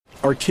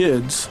Our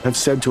kids have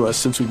said to us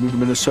since we moved to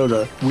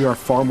Minnesota, we are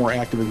far more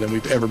active than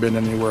we've ever been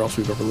anywhere else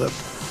we've ever lived.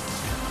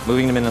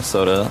 Moving to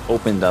Minnesota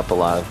opened up a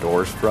lot of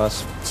doors for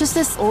us. Just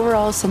this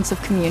overall sense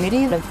of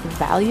community, the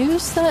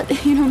values that,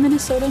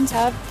 Minnesotans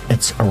have.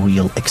 It's a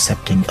real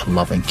accepting,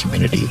 loving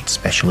community,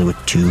 especially with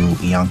 2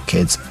 young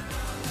kids.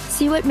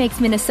 See what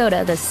makes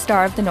Minnesota the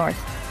star of the North.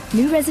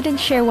 New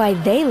residents share why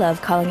they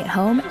love calling it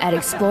home at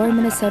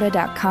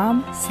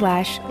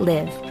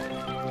exploreminnesota.com/live.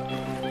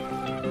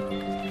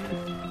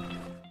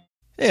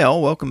 Hey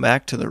all, welcome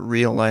back to the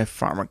Real Life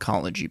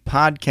Pharmacology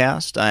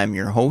Podcast. I am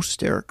your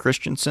host, Eric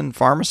Christensen,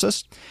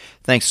 pharmacist.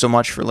 Thanks so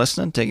much for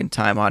listening, taking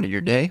time out of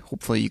your day.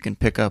 Hopefully you can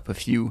pick up a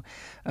few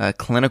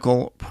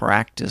clinical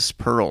practice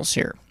pearls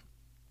here.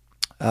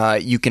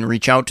 You can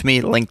reach out to me.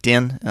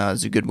 LinkedIn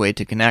is a good way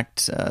to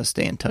connect.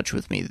 Stay in touch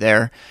with me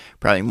there.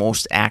 Probably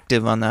most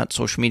active on that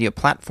social media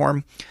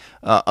platform.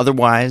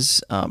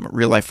 Otherwise,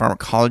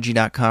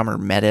 reallifepharmacology.com or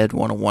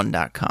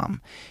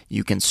meded101.com.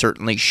 You can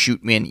certainly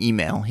shoot me an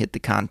email. Hit the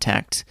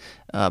contact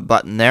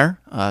button there.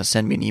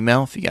 Send me an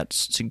email if you got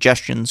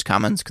suggestions,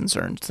 comments,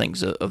 concerns,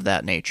 things of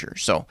that nature.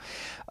 So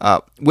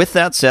with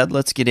that said,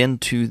 let's get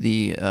into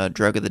the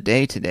drug of the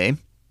day today.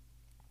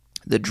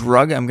 The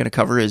drug I'm going to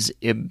cover is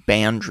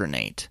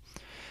ibandronate.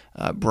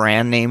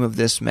 Brand name of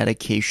this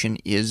medication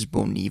is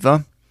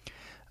Boniva.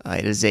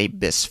 It is a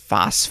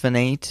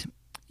bisphosphonate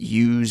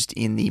used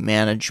in the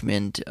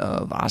management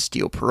of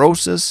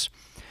osteoporosis.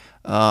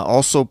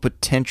 Also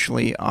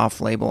potentially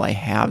off-label, I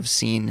have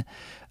seen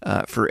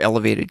for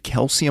elevated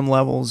calcium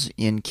levels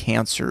in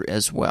cancer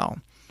as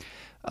well.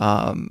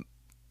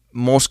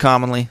 Most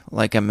commonly,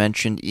 like I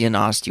mentioned, in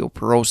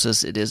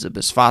osteoporosis, it is a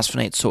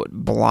bisphosphonate, so it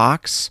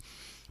blocks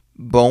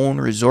bone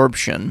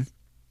resorption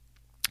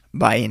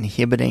by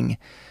inhibiting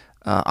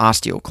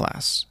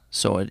osteoclasts.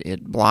 So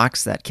it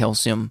blocks that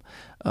calcium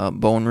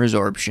bone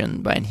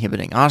resorption by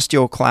inhibiting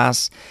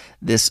osteoclasts.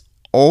 This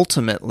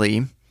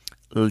ultimately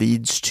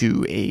leads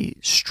to a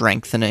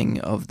strengthening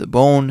of the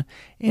bone,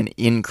 an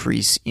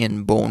increase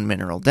in bone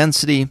mineral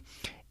density,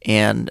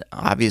 and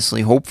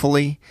obviously,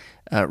 hopefully,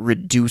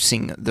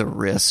 reducing the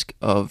risk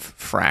of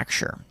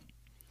fracture.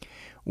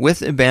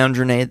 With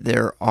ibandronate,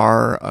 there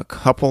are a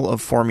couple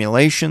of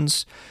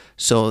formulations.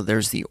 So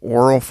there's the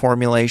oral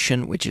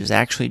formulation, which is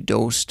actually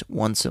dosed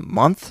once a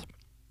month,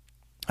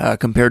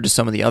 compared to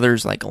some of the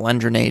others like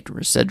alendronate,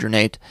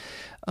 risedronate.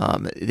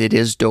 It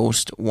is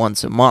dosed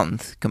once a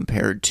month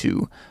compared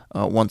to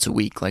once a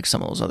week like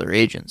some of those other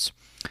agents.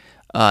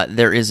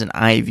 There is an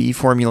IV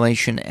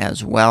formulation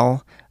as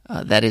well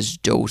that is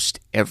dosed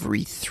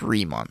every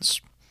 3 months.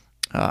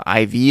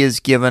 IV is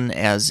given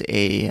as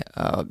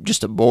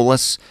just a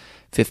bolus.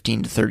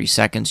 15 to 30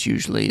 seconds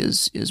usually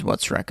is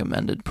what's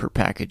recommended per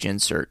package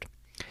insert.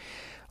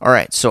 All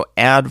right, so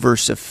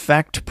adverse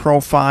effect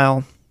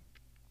profile.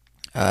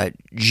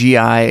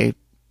 GI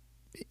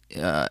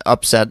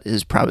upset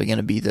is probably going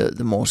to be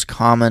the most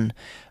common,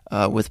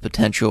 with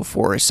potential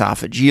for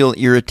esophageal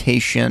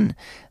irritation,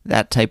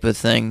 that type of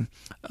thing.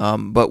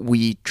 But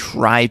we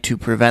try to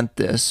prevent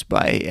this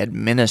by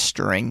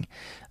administering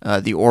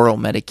the oral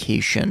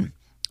medication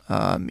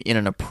in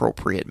an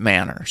appropriate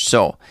manner.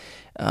 So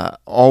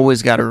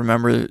always got to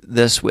remember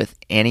this with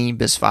any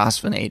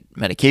bisphosphonate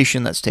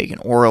medication that's taken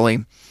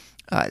orally.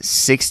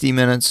 60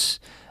 minutes,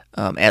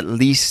 at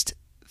least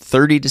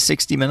 30 to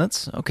 60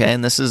 minutes, okay?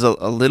 And this is a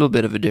little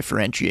bit of a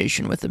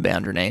differentiation with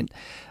ibandronate.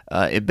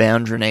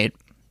 Ibandronate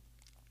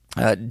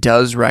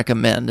does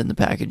recommend in the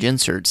package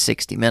insert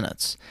 60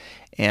 minutes.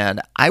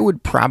 And I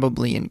would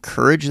probably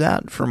encourage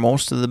that for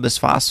most of the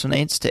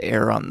bisphosphonates to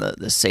err on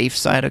the safe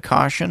side of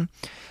caution.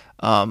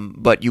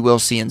 But you will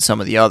see in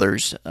some of the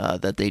others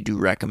that they do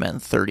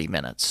recommend 30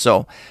 minutes.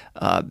 So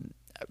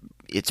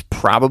it's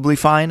probably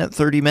fine at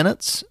 30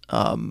 minutes,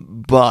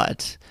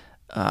 but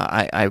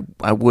I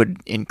would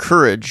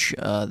encourage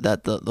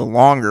that the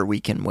longer we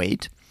can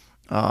wait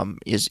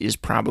is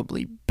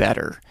probably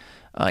better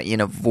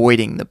in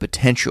avoiding the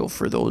potential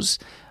for those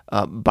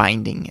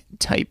binding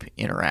type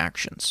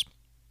interactions.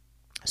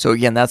 So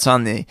again, that's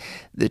on the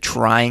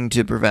trying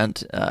to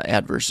prevent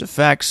adverse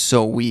effects.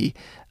 So we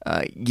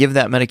give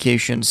that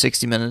medication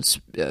 60 minutes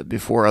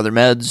before other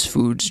meds,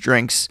 foods,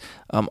 drinks,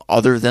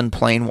 other than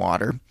plain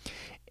water.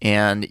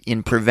 And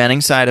in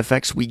preventing side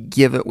effects, we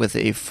give it with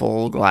a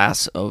full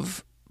glass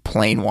of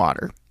plain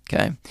water.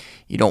 Okay,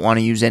 you don't want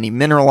to use any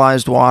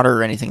mineralized water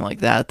or anything like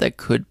that that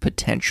could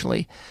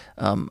potentially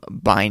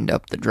bind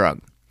up the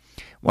drug.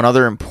 One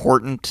other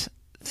important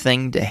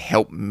thing to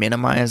help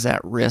minimize that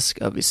risk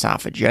of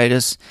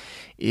esophagitis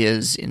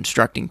is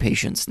instructing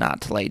patients not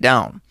to lay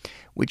down,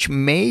 which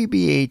may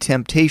be a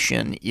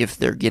temptation if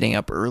they're getting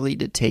up early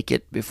to take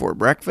it before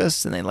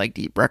breakfast and they like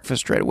to eat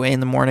breakfast right away in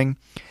the morning.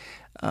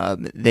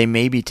 They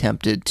may be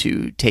tempted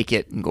to take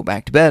it and go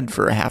back to bed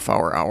for a half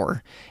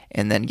hour,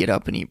 and then get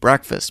up and eat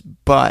breakfast.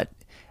 But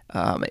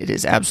it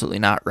is absolutely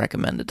not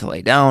recommended to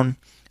lay down.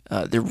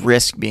 The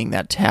risk being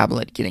that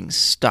tablet getting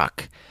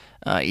stuck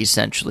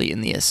essentially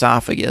in the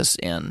esophagus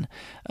and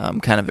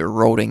kind of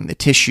eroding the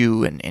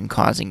tissue and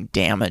causing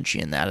damage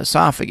in that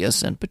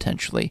esophagus and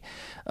potentially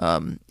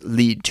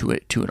lead to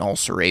an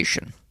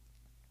ulceration.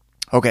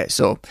 Okay,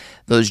 so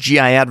those GI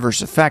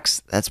adverse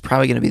effects, that's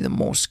probably going to be the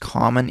most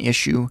common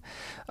issue.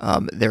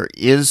 There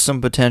is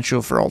some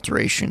potential for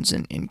alterations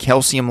in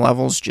calcium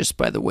levels just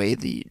by the way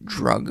the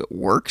drug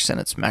works and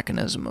its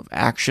mechanism of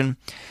action.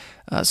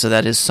 So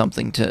that is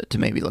something to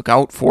maybe look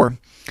out for.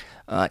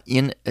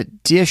 In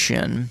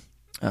addition,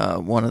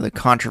 one of the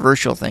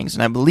controversial things,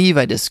 and I believe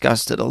I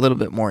discussed it a little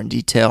bit more in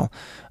detail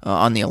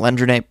on the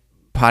alendronate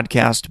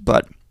podcast,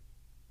 but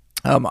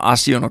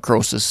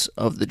osteonecrosis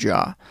of the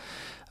jaw.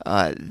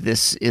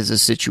 This is a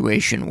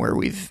situation where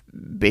we've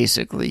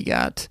basically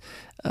got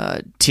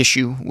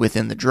tissue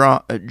within the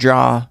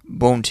jaw,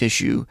 bone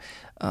tissue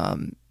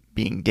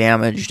being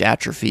damaged,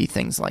 atrophy,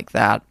 things like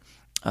that.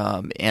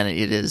 And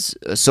it is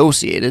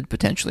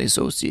potentially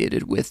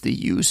associated with the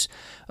use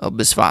of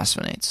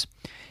bisphosphonates.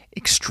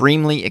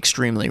 Extremely,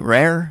 extremely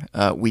rare.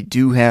 We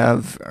do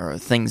have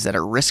things that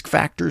are risk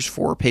factors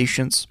for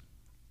patients,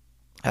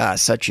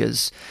 such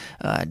as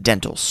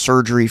dental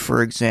surgery,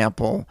 for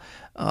example.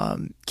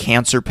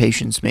 Cancer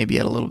patients may be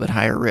at a little bit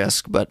higher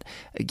risk, but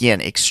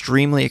again,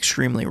 extremely,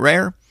 extremely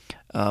rare,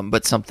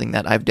 but something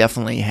that I've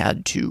definitely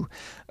had to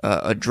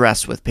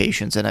address with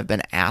patients and I've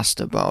been asked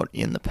about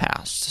in the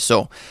past.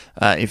 So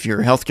if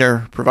you're a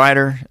healthcare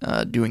provider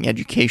doing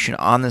education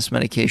on this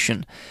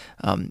medication,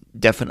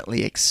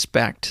 definitely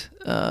expect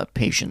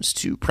patients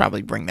to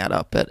probably bring that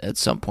up at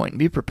some point and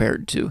be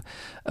prepared to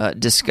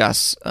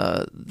discuss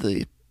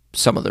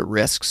some of the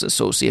risks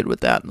associated with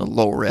that and the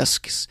low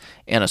risks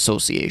and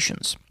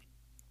associations.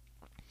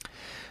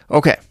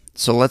 Okay,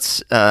 so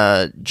let's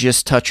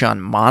just touch on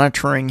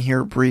monitoring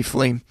here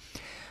briefly.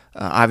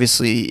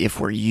 Obviously, if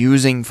we're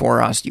using for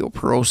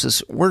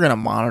osteoporosis, we're going to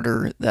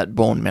monitor that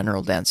bone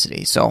mineral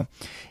density. So,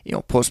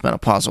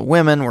 postmenopausal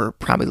women, we're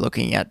probably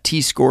looking at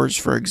T-scores,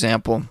 for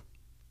example.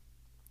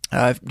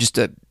 Just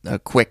a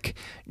quick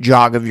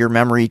jog of your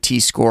memory,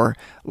 T-score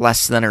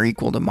less than or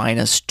equal to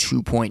minus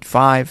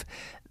 2.5.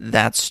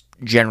 That's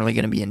generally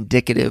going to be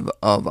indicative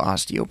of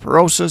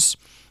osteoporosis.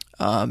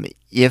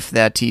 If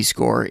that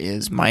T-score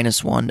is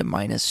minus 1 to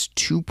minus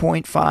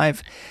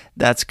 2.5,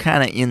 that's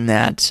kind of in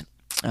that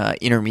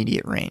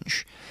intermediate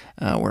range,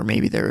 where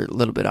maybe they're a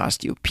little bit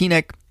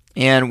osteopenic,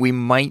 and we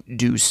might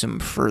do some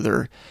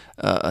further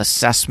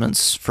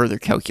assessments, further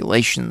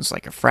calculations,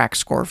 like a FRAX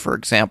score, for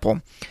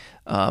example,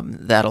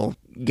 that'll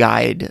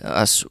guide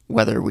us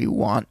whether we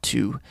want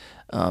to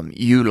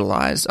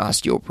utilize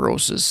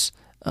osteoporosis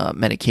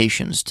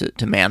medications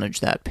to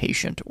manage that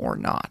patient or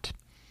not.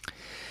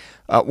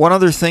 One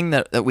other thing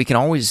that we can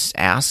always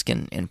ask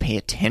and pay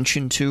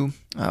attention to,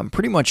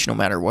 pretty much no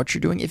matter what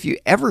you're doing, if you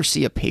ever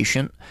see a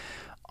patient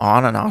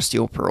on an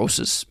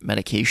osteoporosis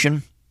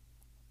medication,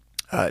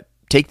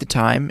 take the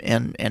time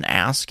and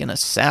ask and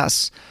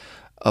assess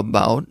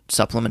about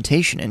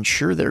supplementation.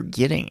 Ensure they're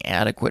getting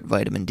adequate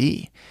vitamin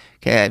D.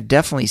 Okay, I've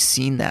definitely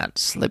seen that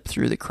slip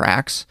through the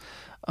cracks,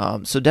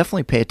 so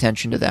definitely pay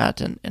attention to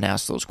that and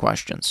ask those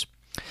questions.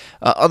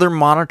 Other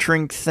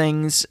monitoring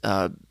things,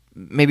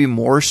 maybe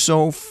more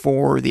so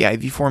for the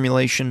IV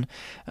formulation,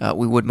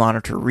 we would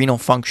monitor renal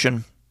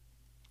function,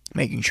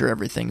 making sure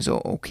everything's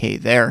okay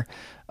there.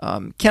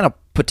 Can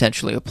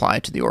potentially apply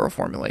to the oral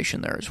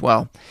formulation there as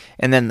well.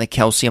 And then the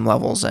calcium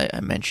levels, I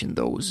mentioned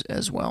those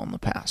as well in the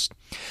past.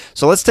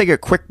 So let's take a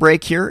quick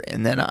break here,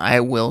 and then I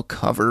will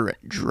cover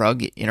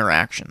drug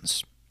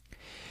interactions.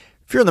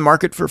 If you're in the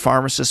market for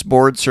pharmacist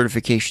board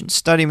certification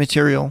study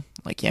material,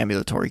 like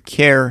ambulatory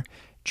care,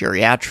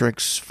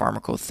 geriatrics,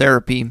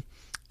 pharmacotherapy,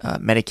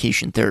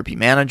 medication therapy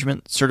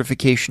management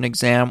certification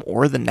exam,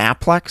 or the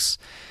NAPLEX,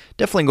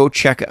 definitely go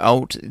check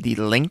out the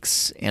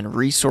links and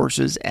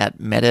resources at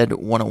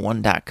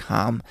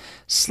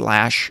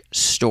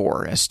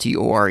meded101.com/store,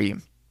 S-T-O-R-E.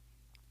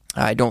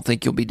 I don't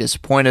think you'll be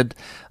disappointed.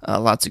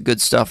 Lots of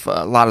good stuff.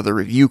 A lot of the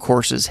review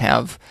courses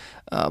have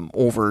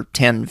over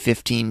 10,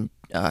 15,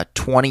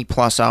 20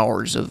 plus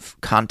hours of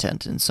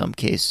content in some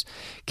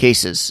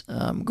cases,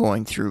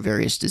 going through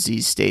various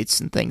disease states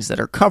and things that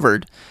are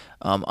covered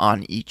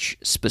on each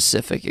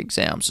specific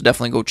exam. So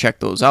definitely go check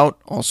those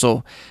out.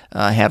 Also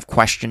have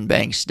question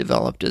banks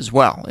developed as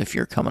well. If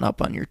you're coming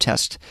up on your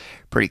test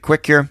pretty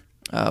quick here,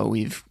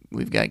 we've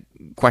got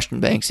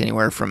question banks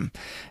anywhere from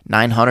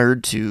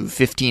 900 to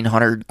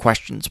 1,500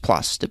 questions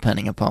plus,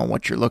 depending upon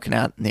what you're looking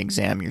at in the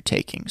exam you're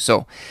taking.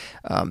 So,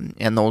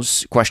 and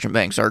those question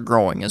banks are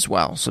growing as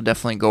well. So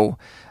definitely go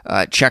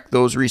check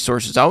those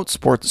resources out.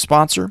 Support the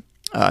sponsor.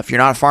 If you're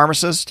not a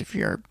pharmacist, if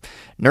you're a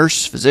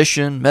nurse,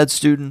 physician, med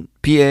student,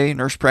 PA,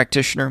 nurse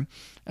practitioner,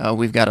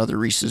 we've got other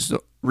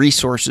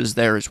resources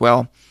there as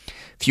well.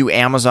 A few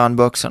Amazon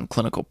books on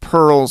clinical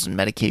pearls and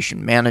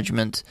medication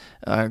management.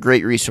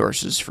 Great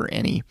resources for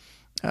any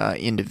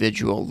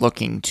individual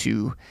looking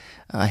to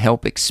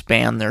help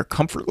expand their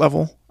comfort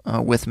level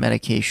with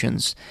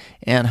medications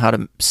and how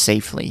to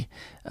safely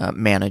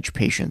manage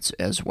patients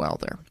as well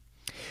there.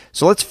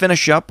 So let's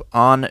finish up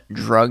on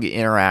drug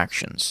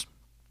interactions.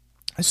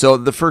 So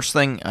the first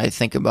thing I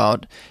think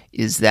about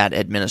is that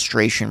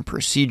administration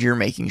procedure,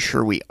 making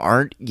sure we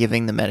aren't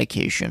giving the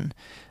medication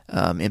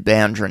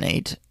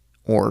ibandronate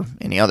or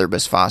any other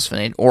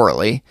bisphosphonate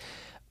orally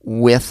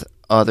with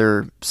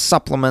other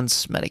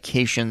supplements,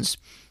 medications,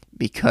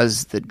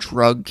 because the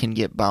drug can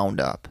get bound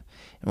up.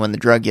 And when the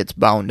drug gets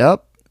bound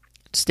up,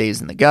 it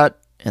stays in the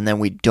gut, and then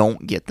we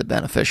don't get the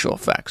beneficial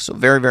effects. So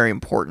very, very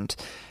important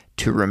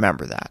to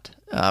remember that.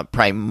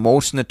 Probably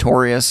most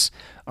notorious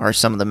are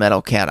some of the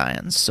metal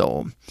cations.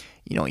 So,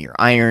 your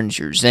irons,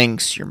 your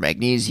zincs, your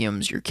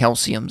magnesiums, your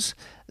calciums,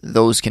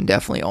 those can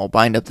definitely all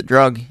bind up the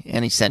drug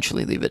and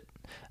essentially leave it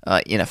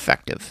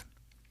ineffective.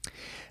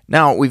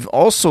 Now, we've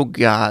also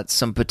got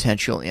some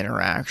potential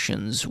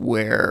interactions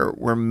where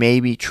we're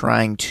maybe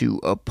trying to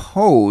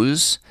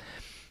oppose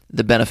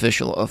the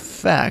beneficial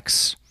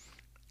effects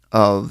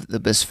of the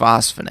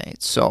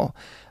bisphosphonates. So,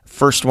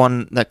 first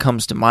one that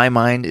comes to my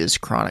mind is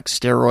chronic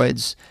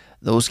steroids.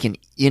 Those can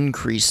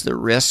increase the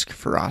risk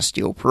for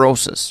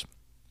osteoporosis.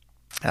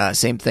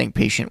 Same thing,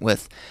 patient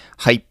with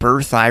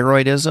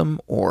hyperthyroidism,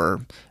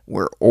 or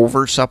we're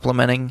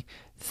over-supplementing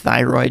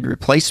thyroid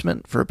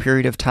replacement for a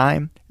period of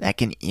time, that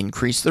can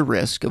increase the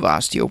risk of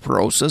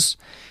osteoporosis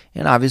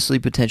and obviously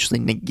potentially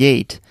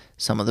negate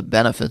some of the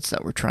benefits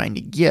that we're trying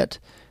to get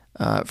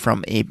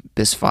from a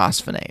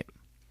bisphosphonate.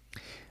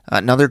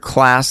 Another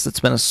class that's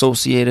been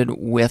associated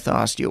with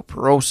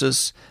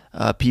osteoporosis,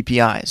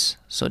 PPIs.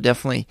 So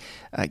definitely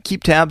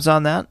keep tabs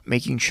on that,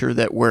 making sure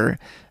that we're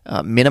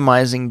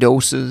minimizing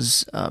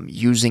doses,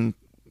 using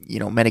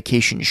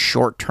medication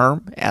short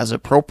term as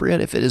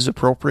appropriate, if it is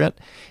appropriate,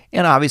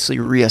 and obviously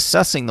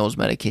reassessing those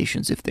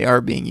medications if they are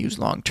being used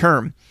long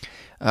term,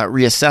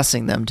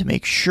 reassessing them to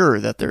make sure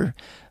that they're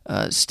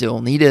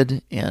still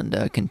needed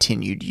and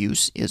continued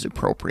use is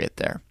appropriate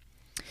there.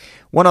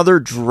 One other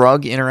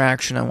drug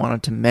interaction I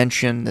wanted to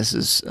mention, this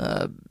is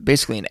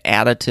basically an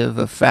additive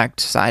effect,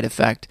 side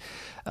effect.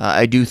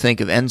 I do think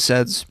of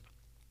NSAIDs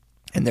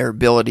and their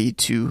ability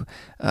to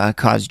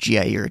cause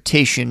GI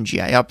irritation,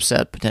 GI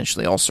upset,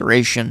 potentially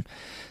ulceration.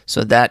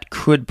 So that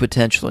could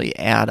potentially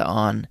add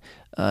on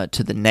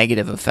to the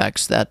negative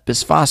effects that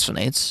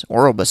bisphosphonates,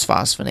 oral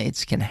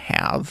bisphosphonates, can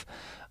have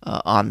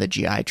on the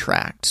GI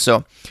tract. So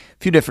a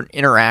few different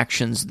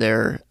interactions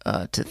there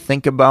to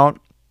think about.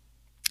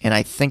 And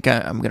I think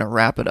I'm going to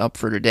wrap it up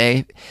for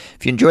today.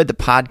 If you enjoyed the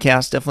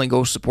podcast, definitely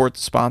go support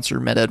the sponsor,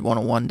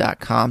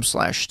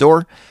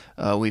 meded101.com/store.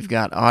 We've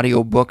got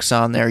audio books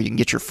on there. You can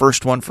get your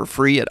first one for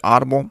free at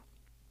Audible.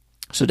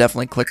 So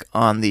definitely click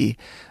on the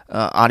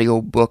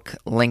audio book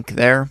link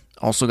there.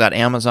 Also got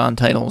Amazon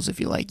titles if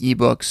you like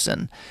ebooks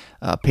and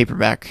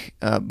paperback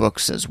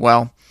books as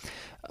well.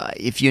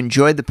 If you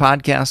enjoyed the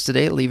podcast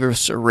today, leave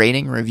us a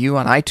rating, review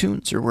on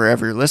iTunes or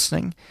wherever you're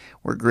listening.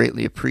 We're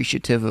greatly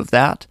appreciative of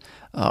that.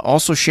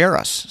 Also share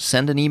us.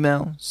 Send an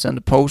email, send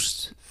a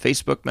post,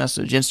 Facebook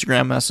message,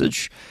 Instagram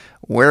message,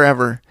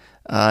 wherever,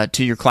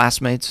 to your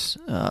classmates,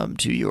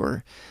 to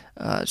your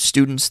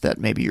students that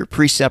maybe you're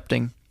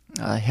precepting.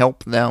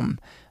 Help them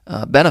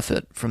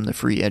benefit from the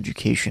free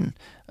education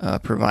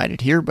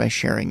provided here by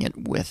sharing it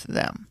with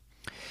them.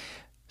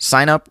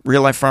 Sign up,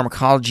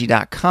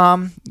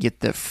 reallifepharmacology.com.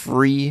 Get the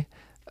free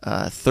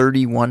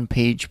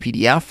 31-page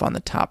PDF on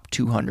the top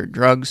 200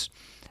 drugs.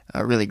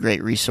 A really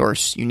great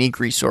resource, unique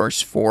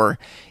resource for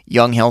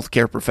young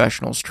healthcare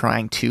professionals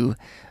trying to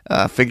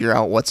figure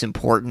out what's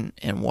important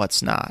and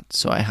what's not.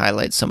 So I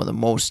highlight some of the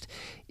most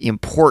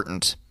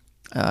important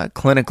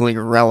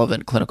clinically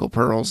relevant clinical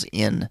pearls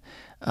in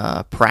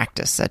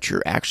practice that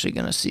you're actually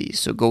going to see.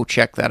 So go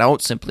check that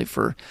out simply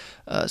for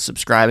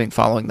subscribing,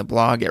 following the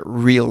blog at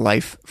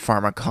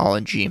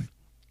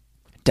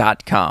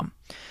reallifepharmacology.com.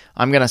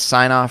 I'm going to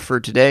sign off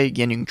for today.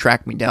 Again, you can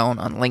track me down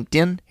on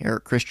LinkedIn,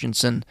 Eric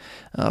Christensen,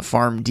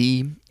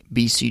 PharmD,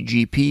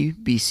 BCGP,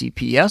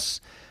 BCPS.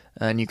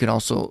 And you can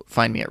also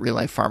find me at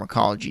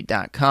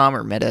reallifepharmacology.com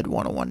or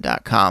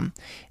meded101.com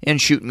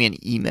and shoot me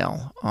an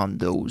email on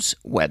those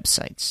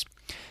websites.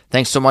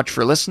 Thanks so much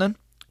for listening.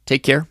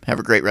 Take care. Have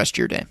a great rest of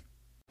your day.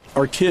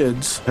 Our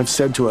kids have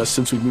said to us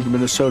since we moved to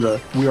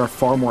Minnesota, we are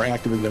far more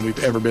active than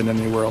we've ever been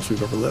anywhere else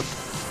we've ever lived.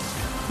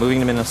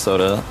 Moving to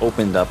Minnesota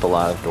opened up a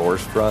lot of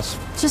doors for us.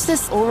 Just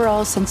this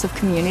overall sense of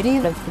community,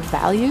 of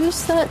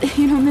values that,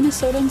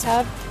 Minnesotans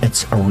have.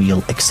 It's a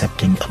real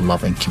accepting,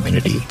 loving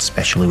community,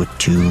 especially with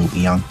 2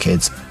 young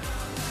kids.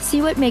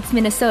 See what makes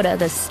Minnesota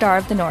the star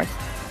of the North.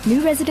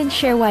 New residents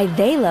share why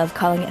they love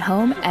calling it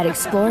home at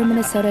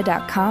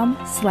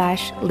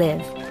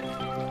exploreminnesota.com/live.